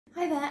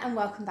Hi there and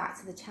welcome back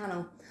to the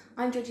channel.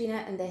 I'm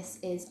Georgina and this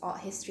is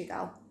Art History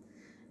Girl.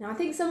 Now I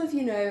think some of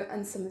you know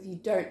and some of you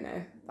don't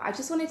know, but I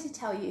just wanted to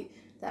tell you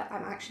that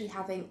I'm actually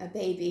having a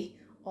baby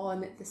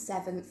on the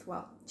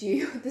 7th,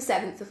 due the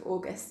 7th of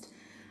August,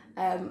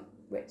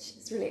 which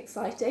is really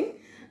exciting.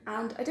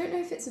 And I don't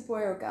know if it's a boy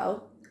or a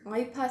girl.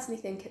 I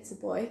personally think it's a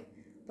boy,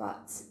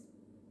 but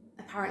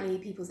apparently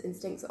people's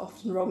instincts are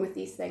often wrong with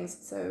these things,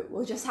 so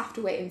we'll just have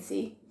to wait and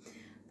see.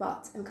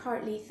 But I'm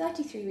currently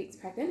 33 weeks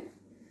pregnant.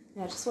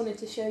 And I just wanted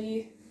to show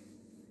you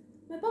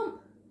my bump.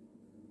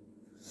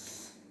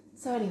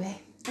 So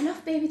anyway,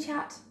 enough baby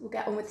chat, we'll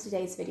get on with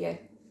today's video.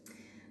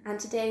 And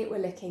today we're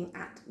looking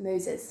at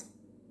Moses.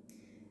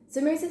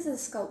 So Moses is a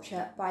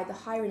sculpture by the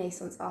High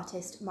Renaissance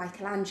artist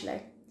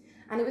Michelangelo,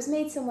 and it was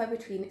made somewhere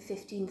between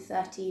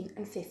 1513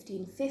 and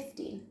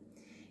 1515.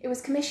 It was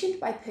commissioned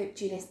by Pope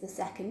Julius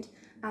II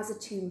as a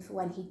tomb for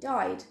when he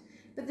died,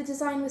 but the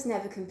design was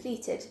never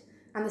completed,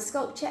 and the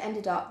sculpture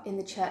ended up in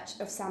the church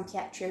of San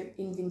Pietro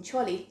in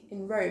Vincoli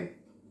in Rome.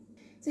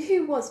 So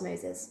who was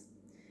Moses?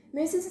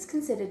 Moses is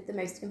considered the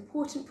most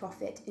important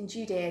prophet in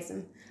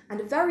Judaism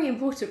and a very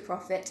important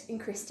prophet in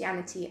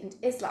Christianity and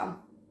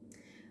Islam.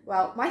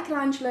 Well,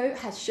 Michelangelo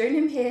has shown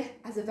him here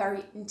as a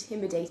very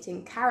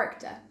intimidating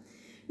character.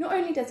 Not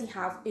only does he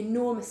have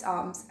enormous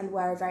arms and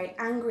wear a very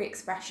angry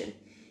expression,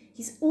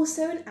 he's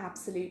also an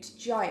absolute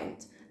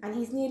giant, and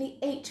he's nearly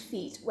 8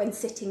 feet when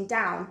sitting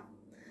down.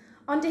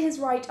 Under his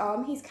right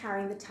arm, he's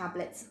carrying the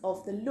tablets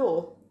of the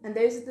law, and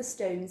those are the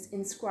stones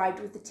inscribed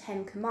with the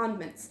 10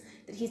 commandments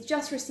that he's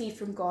just received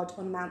from God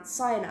on Mount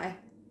Sinai.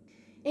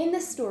 In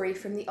this story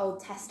from the Old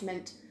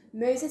Testament,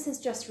 Moses has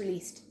just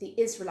released the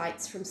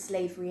Israelites from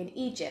slavery in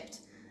Egypt,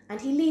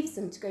 and he leaves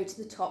them to go to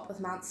the top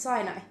of Mount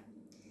Sinai.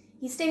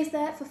 He stays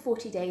there for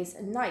 40 days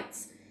and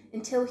nights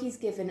until he's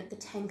given the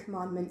 10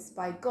 commandments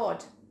by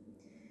God.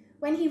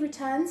 When he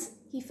returns,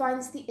 he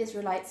finds the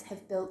Israelites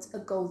have built a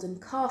golden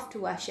calf to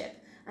worship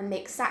and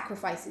make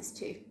sacrifices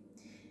to.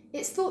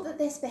 It's thought that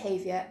this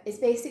behaviour is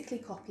basically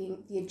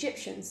copying the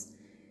Egyptians,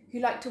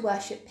 who like to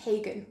worship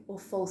pagan or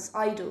false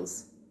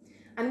idols.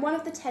 And one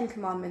of the 10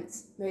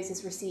 commandments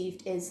Moses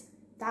received is,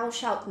 "Thou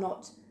shalt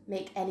not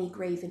make any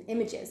graven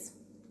images."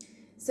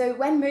 So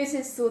when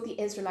Moses saw the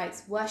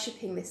Israelites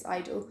worshipping this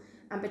idol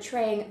and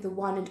betraying the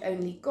one and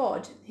only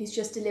God, who's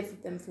just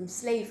delivered them from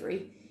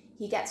slavery,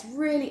 he gets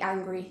really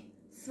angry,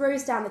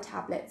 throws down the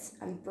tablets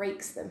and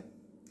breaks them.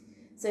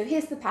 So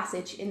here's the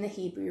passage in the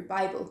Hebrew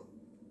Bible.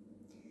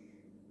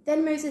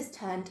 Then Moses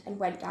turned and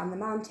went down the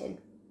mountain.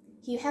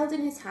 He held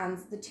in his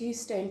hands the 2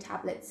 stone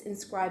tablets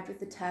inscribed with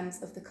the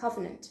terms of the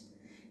covenant.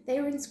 They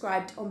were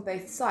inscribed on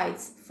both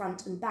sides,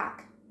 front and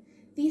back.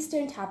 These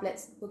stone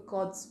tablets were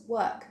God's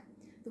work.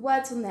 The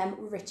words on them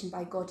were written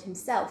by God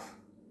himself.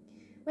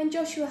 When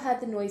Joshua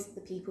heard the noise of the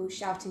people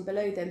shouting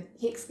below them,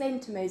 he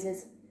exclaimed to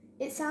Moses,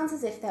 "It sounds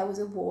as if there was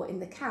a war in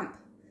the camp."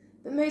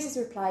 But Moses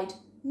replied,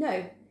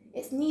 "No,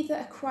 it's neither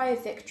a cry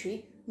of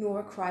victory nor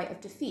a cry of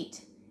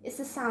defeat. It's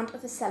the sound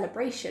of a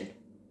celebration."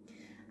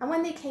 And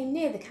when they came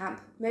near the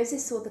camp,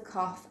 Moses saw the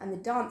calf and the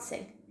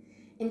dancing.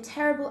 In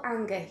terrible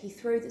anger, he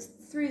threw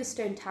the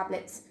stone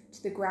tablets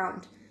to the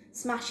ground,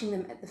 smashing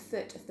them at the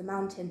foot of the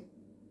mountain.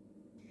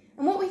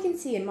 And what we can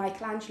see in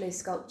Michelangelo's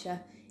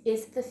sculpture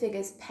is the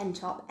figure's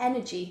pent-up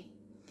energy.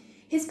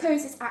 His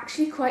pose is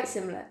actually quite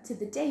similar to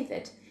the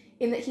David,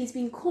 in that he's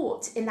been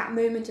caught in that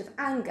moment of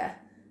anger,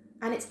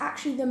 and it's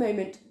actually the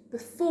moment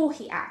before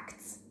he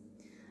acts.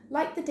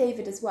 Like the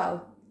David as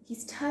well,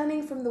 he's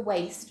turning from the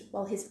waist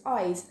while his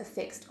eyes are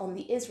fixed on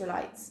the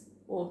Israelites,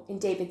 or in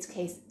David's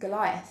case,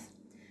 Goliath.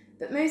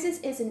 But Moses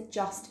isn't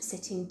just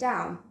sitting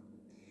down.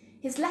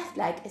 His left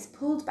leg is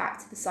pulled back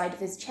to the side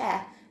of his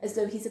chair as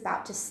though he's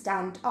about to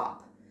stand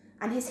up,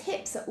 and his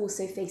hips are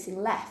also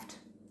facing left.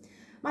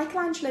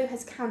 Michelangelo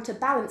has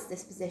counterbalanced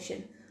this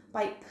position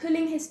by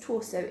pulling his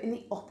torso in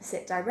the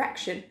opposite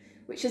direction,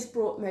 which has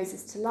brought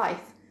Moses to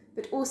life,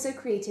 but also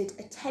created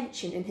a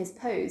tension in his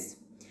pose.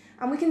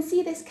 And we can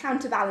see this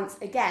counterbalance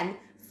again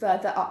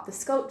further up the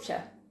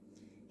sculpture.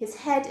 His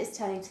head is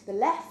turning to the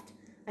left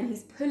and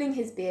he's pulling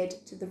his beard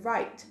to the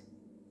right.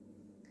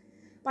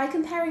 By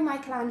comparing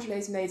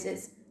Michelangelo's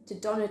Moses to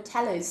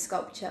Donatello's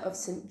sculpture of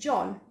St.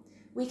 John,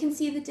 we can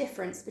see the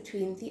difference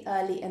between the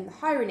early and the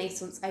High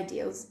Renaissance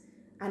ideals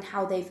and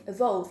how they've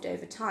evolved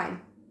over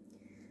time.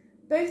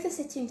 Both are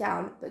sitting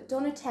down, but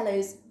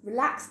Donatello's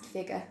relaxed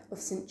figure of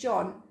St.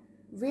 John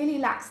really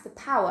lacks the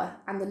power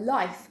and the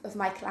life of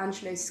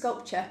Michelangelo's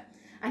sculpture,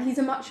 and he's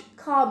a much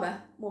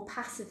calmer, more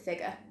passive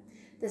figure.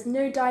 There's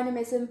no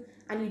dynamism,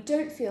 and you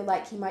don't feel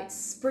like he might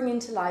spring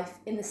into life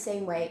in the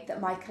same way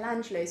that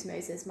Michelangelo's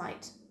Moses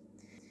might.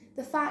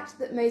 The fact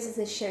that Moses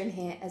is shown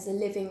here as a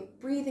living,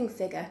 breathing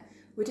figure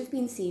would have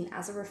been seen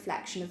as a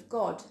reflection of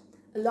God,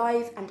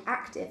 alive and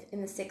active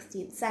in the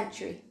 16th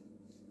century.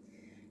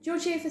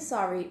 Giorgio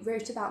Vasari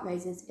wrote about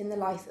Moses in the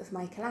life of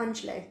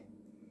Michelangelo.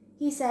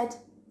 He said,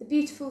 "The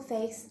beautiful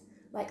face,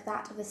 like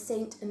that of a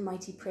saint and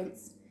mighty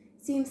prince,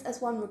 seems as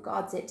one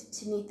regards it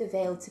to need the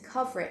veil to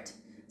cover it,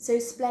 so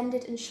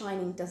splendid and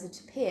shining does it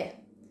appear.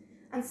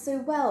 and so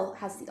well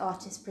has the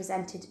artist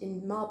presented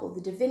in marble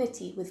the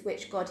divinity with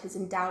which God has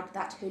endowed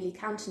that holy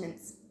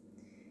countenance.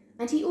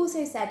 And he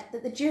also said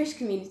that the Jewish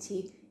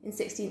community in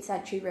 16th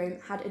century Rome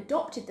had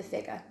adopted the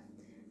figure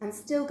and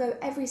still go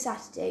every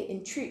Saturday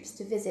in troops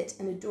to visit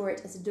and adore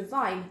it as a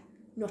divine,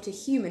 not a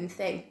human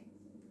thing.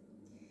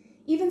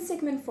 Even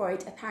Sigmund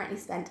Freud apparently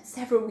spent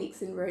several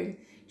weeks in Rome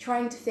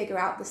trying to figure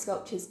out the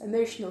sculpture's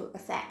emotional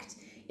effect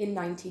in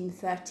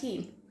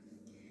 1913.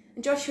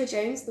 And Joshua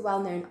Jones, the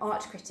well-known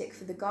art critic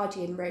for The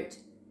Guardian, wrote,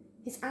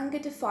 "His anger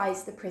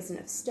defies the prison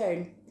of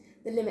stone,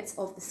 the limits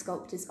of the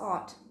sculptor's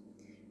art.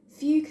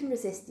 Few can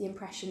resist the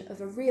impression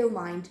of a real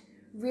mind,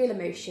 real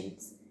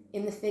emotions,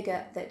 in the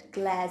figure that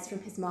glares from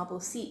his marble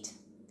seat.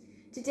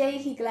 Today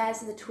he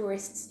glares at the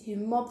tourists who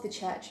mob the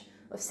church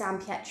of San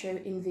Pietro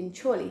in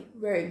Vincoli,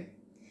 Rome.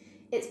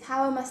 Its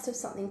power must have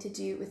something to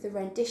do with the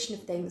rendition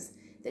of things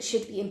that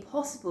should be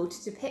impossible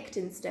to depict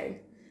in stone,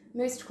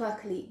 most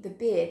quirkily the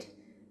beard,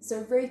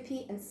 so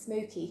ropey and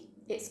smoky,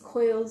 its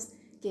coils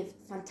give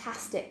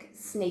fantastic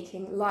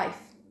snaking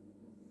life."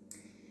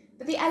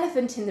 But the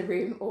elephant in the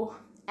room, or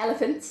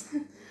elephants,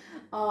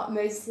 are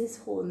Moses'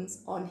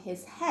 horns on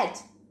his head.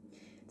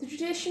 The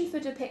tradition for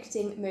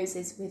depicting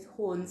Moses with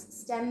horns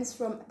stems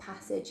from a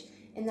passage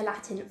in the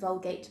Latin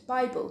Vulgate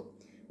Bible,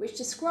 which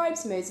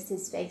describes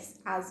Moses' face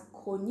as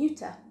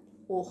cornuta,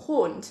 or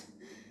horned.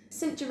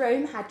 St.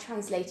 Jerome had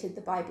translated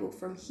the Bible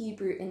from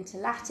Hebrew into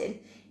Latin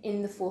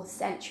in the 4th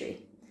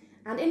century,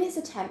 and in his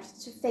attempt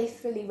to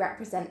faithfully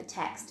represent the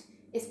text,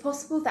 it's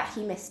possible that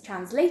he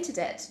mistranslated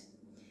it.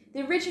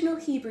 The original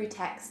Hebrew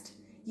text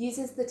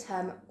uses the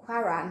term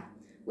queran,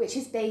 which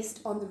is based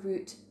on the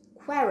root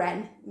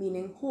queren,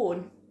 meaning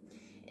horn.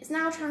 It's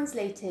now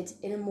translated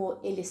in a more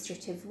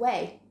illustrative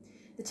way.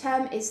 The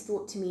term is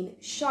thought to mean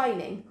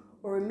shining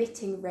or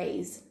emitting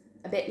rays,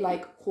 a bit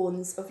like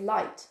horns of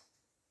light.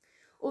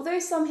 Although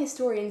some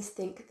historians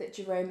think that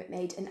Jerome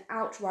made an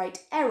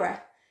outright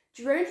error,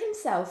 Jerome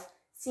himself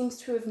seems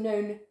to have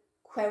known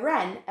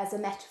queren as a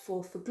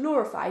metaphor for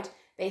glorified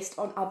based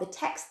on other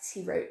texts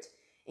he wrote,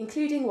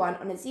 including one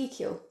on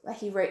Ezekiel, where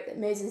he wrote that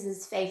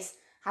Moses' face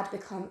had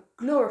become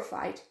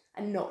glorified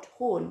and not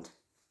horned.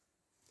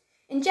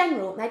 In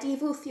general,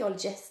 medieval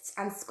theologists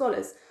and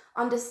scholars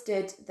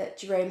understood that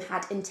Jerome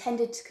had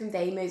intended to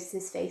convey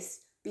Moses'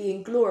 face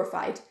being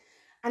glorified,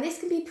 and this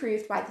can be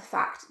proved by the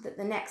fact that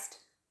the next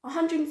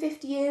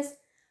 150 years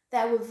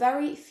there were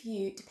very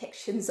few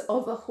depictions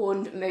of a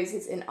horned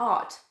Moses in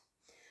art.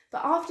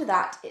 But after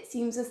that, it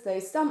seems as though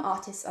some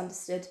artists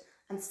understood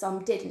and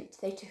some didn't.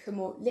 They took a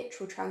more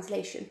literal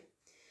translation.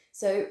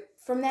 So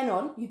from then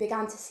on, you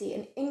began to see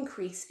an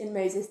increase in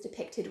Moses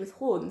depicted with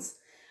horns,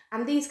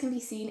 and these can be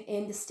seen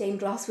in the stained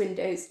glass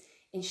windows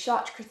in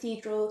Chartres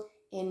Cathedral,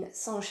 in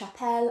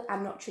Sainte-Chapelle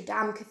and Notre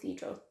Dame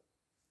Cathedral.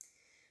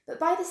 But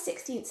by the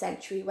 16th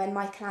century, when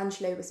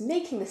Michelangelo was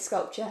making the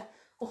sculpture,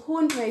 a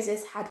horned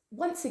Moses had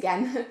once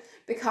again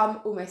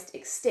become almost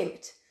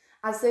extinct,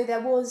 as though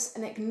there was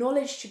an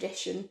acknowledged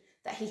tradition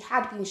that he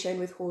had been shown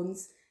with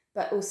horns,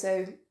 but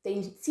also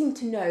they seemed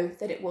to know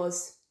that it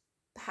was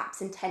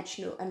perhaps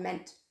intentional and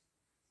meant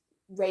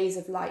rays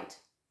of light.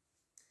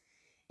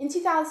 In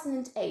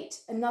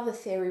 2008, another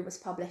theory was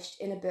published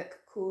in a book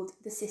called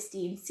The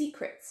Sistine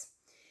Secrets.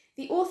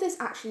 The authors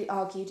actually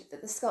argued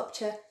that the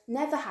sculpture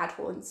never had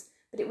horns,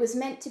 but it was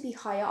meant to be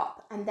high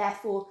up, and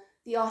therefore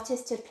the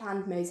artist had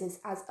planned Moses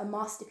as a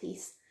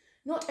masterpiece,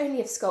 not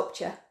only of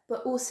sculpture,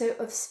 but also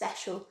of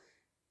special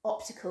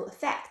optical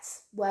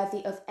effects,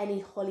 worthy of any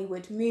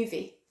Hollywood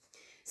movie.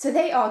 So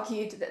they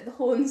argued that the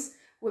horns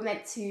were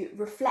meant to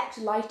reflect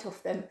light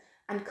off them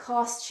and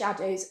cast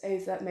shadows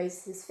over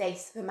Moses'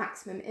 face for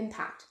maximum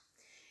impact.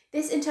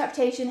 This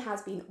interpretation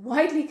has been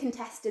widely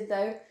contested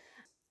though.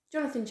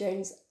 Jonathan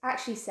Jones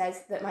actually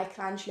says that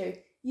Michelangelo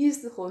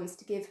used the horns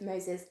to give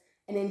Moses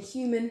an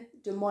inhuman,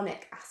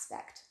 demonic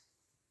aspect.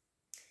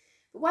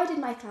 But why did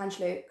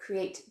Michelangelo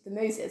create the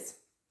Moses?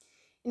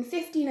 In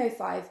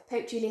 1505,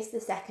 Pope Julius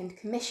II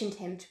commissioned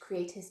him to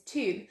create his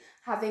tomb,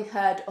 having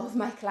heard of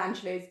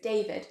Michelangelo's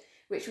David,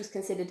 which was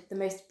considered the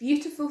most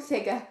beautiful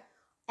figure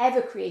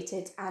ever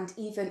created and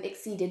even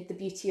exceeded the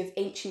beauty of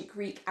ancient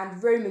Greek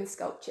and Roman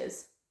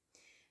sculptures.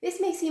 This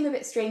may seem a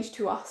bit strange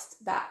to us,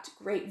 that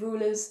great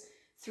rulers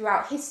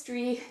throughout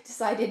history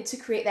decided to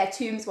create their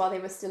tombs while they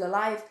were still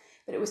alive,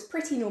 but it was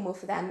pretty normal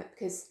for them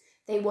because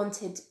they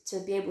wanted to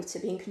be able to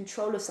be in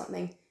control of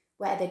something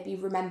where they'd be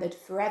remembered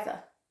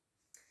forever.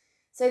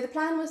 So the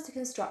plan was to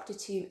construct a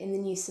tomb in the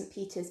new St.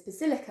 Peter's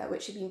Basilica,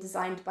 which had been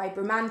designed by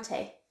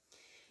Bramante.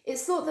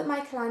 It's thought that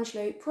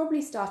Michelangelo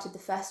probably started the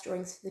first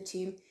drawings for the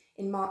tomb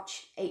in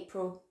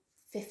March-April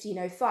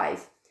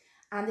 1505,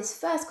 and this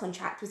first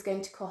contract was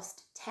going to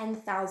cost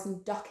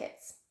 10,000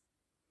 ducats.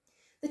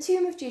 The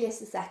tomb of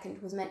Julius II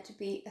was meant to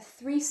be a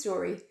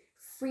 3-storey,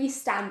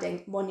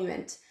 freestanding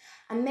monument,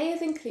 and may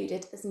have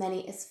included as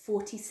many as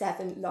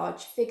 47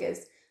 large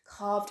figures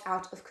carved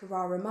out of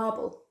Carrara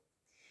marble.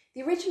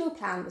 The original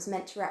plan was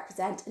meant to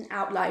represent an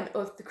outline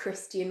of the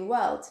Christian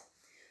world.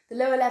 The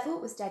lower level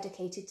was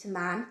dedicated to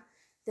man,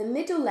 the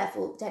middle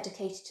level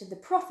dedicated to the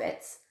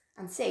prophets,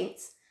 and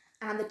saints,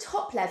 and the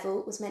top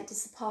level was meant to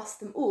surpass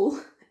them all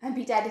and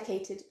be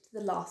dedicated to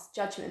the Last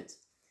Judgment.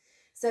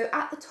 So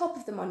at the top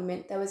of the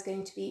monument there was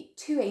going to be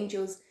two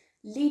angels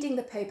leading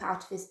the Pope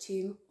out of his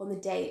tomb on the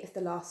day of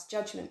the Last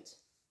Judgment.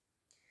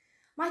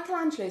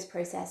 Michelangelo's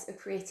process of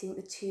creating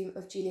the tomb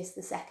of Julius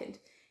II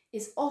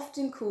is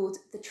often called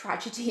the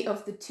tragedy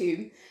of the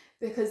tomb,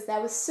 because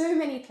there were so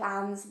many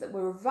plans that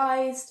were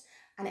revised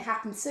and it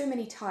happened so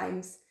many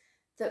times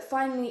that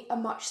finally a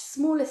much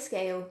smaller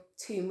scale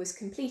tomb was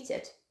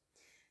completed.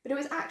 But it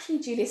was actually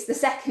Julius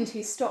II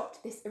who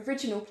stopped this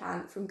original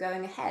plan from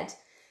going ahead,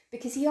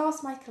 because he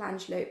asked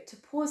Michelangelo to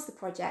pause the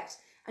project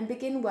and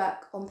begin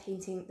work on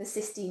painting the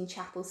Sistine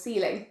Chapel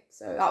ceiling.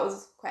 So that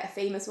was quite a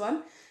famous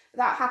one.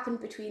 That happened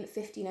between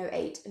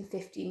 1508 and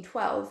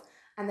 1512,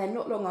 and then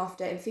not long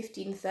after, in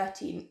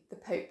 1513, the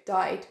Pope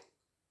died.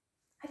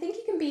 I think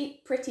he can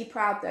be pretty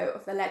proud though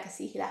of the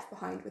legacy he left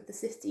behind with the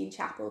Sistine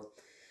Chapel.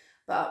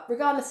 But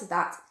regardless of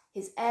that,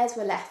 his heirs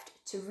were left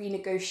to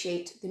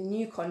renegotiate the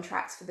new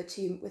contracts for the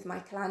tomb with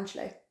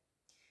Michelangelo.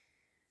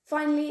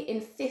 Finally, in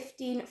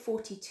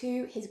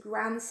 1542, his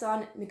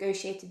grandson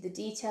negotiated the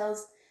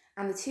details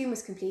and the tomb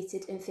was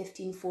completed in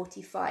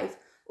 1545,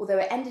 although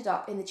it ended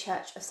up in the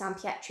church of San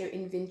Pietro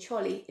in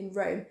Vincoli in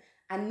Rome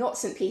and not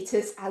St.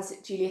 Peter's as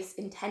Julius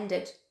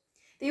intended.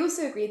 They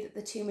also agreed that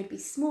the tomb would be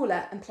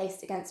smaller and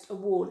placed against a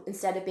wall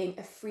instead of being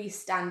a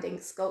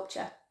freestanding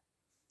sculpture.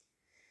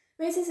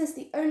 Moses is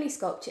the only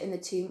sculpture in the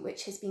tomb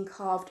which has been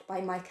carved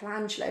by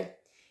Michelangelo.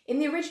 In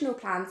the original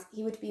plans,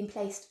 he would have been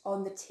placed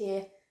on the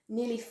tier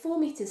nearly 4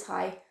 metres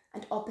high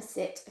and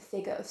opposite a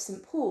figure of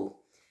St. Paul.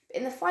 But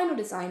in the final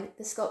design,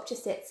 the sculpture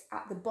sits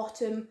at the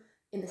bottom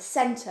in the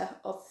centre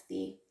of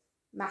the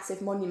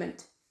massive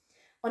monument.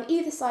 On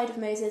either side of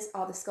Moses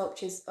are the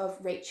sculptures of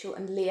Rachel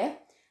and Leah,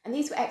 and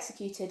these were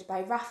executed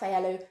by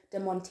Raffaello da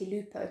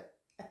Montelupo,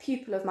 a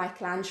pupil of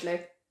Michelangelo.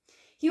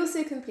 He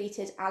also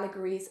completed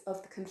allegories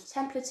of the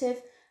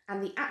contemplative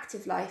and the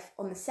active life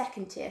on the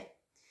second tier,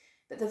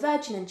 but the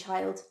Virgin and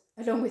Child,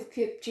 along with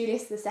Pope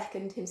Julius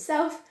II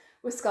himself,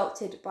 were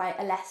sculpted by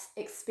a less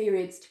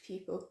experienced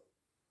pupil.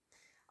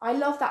 I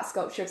love that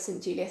sculpture of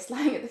St. Julius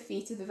lying at the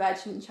feet of the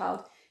Virgin and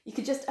Child. You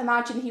could just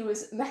imagine he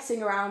was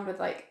messing around with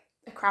like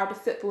a crowd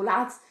of football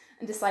lads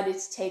and decided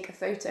to take a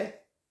photo.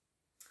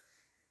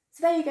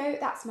 So there you go,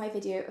 that's my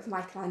video of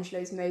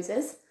Michelangelo's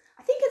Moses.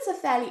 I think it's a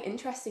fairly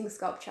interesting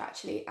sculpture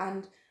actually,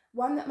 and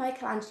one that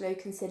Michelangelo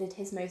considered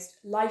his most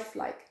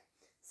lifelike.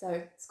 So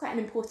it's quite an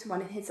important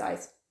one in his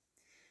eyes.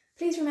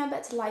 Please remember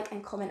to like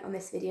and comment on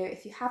this video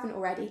if you haven't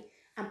already,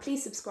 and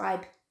please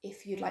subscribe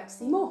if you'd like to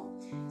see more.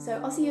 So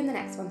I'll see you in the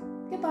next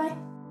one.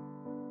 Goodbye.